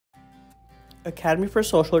Academy for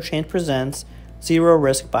Social Change presents Zero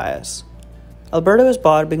Risk Bias. Alberto is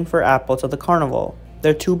bobbing for apples at the carnival.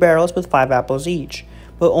 There are 2 barrels with 5 apples each,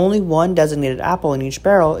 but only one designated apple in each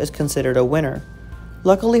barrel is considered a winner.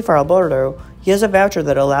 Luckily for Alberto, he has a voucher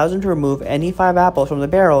that allows him to remove any 5 apples from the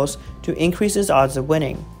barrels to increase his odds of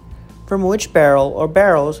winning. From which barrel or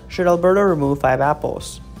barrels should Alberto remove 5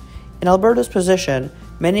 apples? In Alberto's position,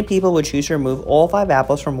 many people would choose to remove all 5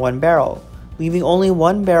 apples from one barrel, leaving only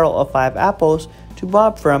one barrel of 5 apples to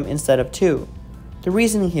bob from instead of 2. The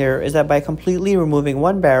reason here is that by completely removing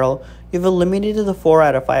one barrel, you've eliminated the 4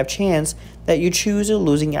 out of 5 chance that you choose a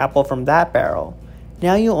losing apple from that barrel.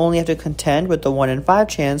 Now you only have to contend with the 1 in 5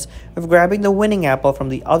 chance of grabbing the winning apple from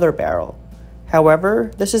the other barrel.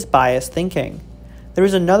 However, this is biased thinking. There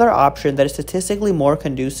is another option that is statistically more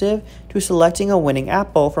conducive to selecting a winning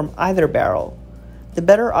apple from either barrel. The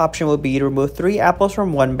better option would be to remove 3 apples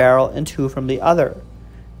from one barrel and 2 from the other.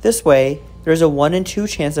 This way, there is a 1 in 2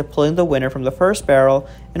 chance of pulling the winner from the first barrel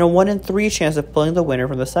and a 1 in 3 chance of pulling the winner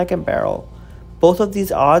from the second barrel. Both of these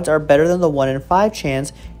odds are better than the 1 in 5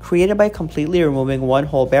 chance created by completely removing one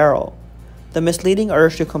whole barrel. The misleading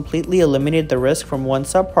urge to completely eliminate the risk from one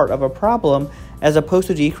subpart of a problem as opposed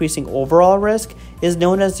to decreasing overall risk is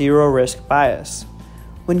known as zero risk bias.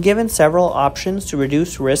 When given several options to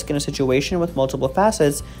reduce risk in a situation with multiple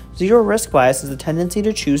facets, zero risk bias is the tendency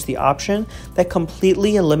to choose the option that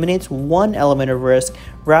completely eliminates one element of risk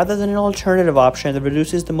rather than an alternative option that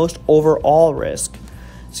reduces the most overall risk.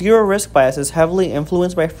 Zero risk bias is heavily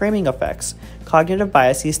influenced by framing effects, cognitive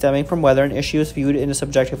biases stemming from whether an issue is viewed in a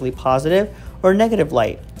subjectively positive or negative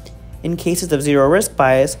light. In cases of zero risk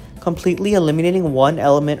bias, completely eliminating one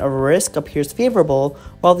element of risk appears favorable,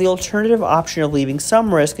 while the alternative option of leaving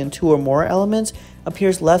some risk in 2 or more elements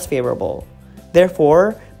appears less favorable.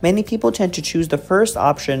 Therefore, many people tend to choose the first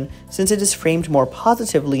option since it is framed more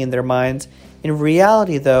positively in their minds. In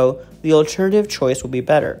reality, though, the alternative choice will be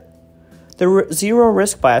better. The zero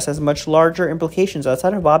risk bias has much larger implications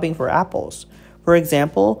outside of bobbing for apples. For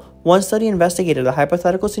example, one study investigated a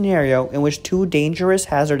hypothetical scenario in which 2 dangerous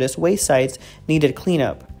hazardous waste sites needed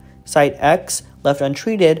cleanup. Site X, left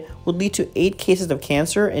untreated, would lead to 8 cases of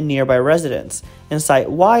cancer in nearby residents, and Site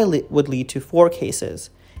Y would lead to 4 cases.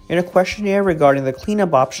 In a questionnaire regarding the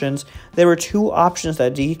cleanup options, there were 2 options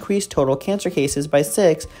that decreased total cancer cases by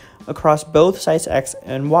 6 across both sites X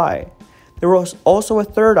and Y. There was also a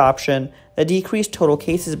third option that decreased total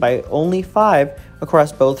cases by only 5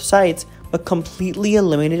 across both sites, but completely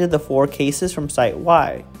eliminated the 4 cases from Site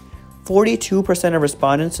Y. 42% of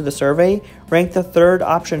respondents to the survey ranked the third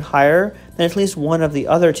option higher than at least one of the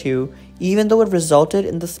other 2, even though it resulted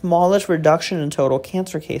in the smallest reduction in total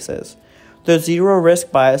cancer cases. The zero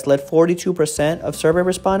risk bias led 42% of survey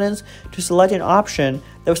respondents to select an option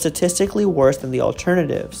that was statistically worse than the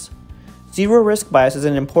alternatives. Zero risk bias is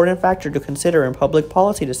an important factor to consider in public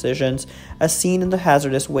policy decisions, as seen in the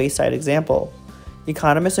hazardous waste site example.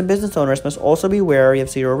 Economists and business owners must also be wary of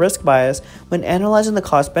zero risk bias when analyzing the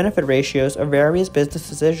cost-benefit ratios of various business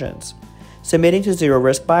decisions. Submitting to zero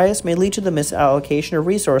risk bias may lead to the misallocation of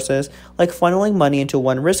resources, like funneling money into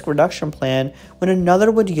one risk reduction plan when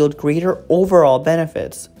another would yield greater overall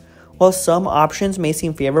benefits. While some options may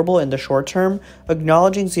seem favorable in the short term,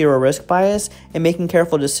 acknowledging zero risk bias and making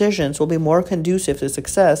careful decisions will be more conducive to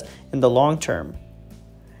success in the long term.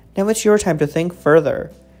 Now it's your time to think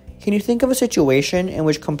further. Can you think of a situation in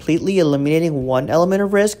which completely eliminating one element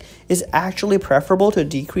of risk is actually preferable to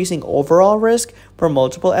decreasing overall risk for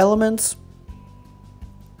multiple elements?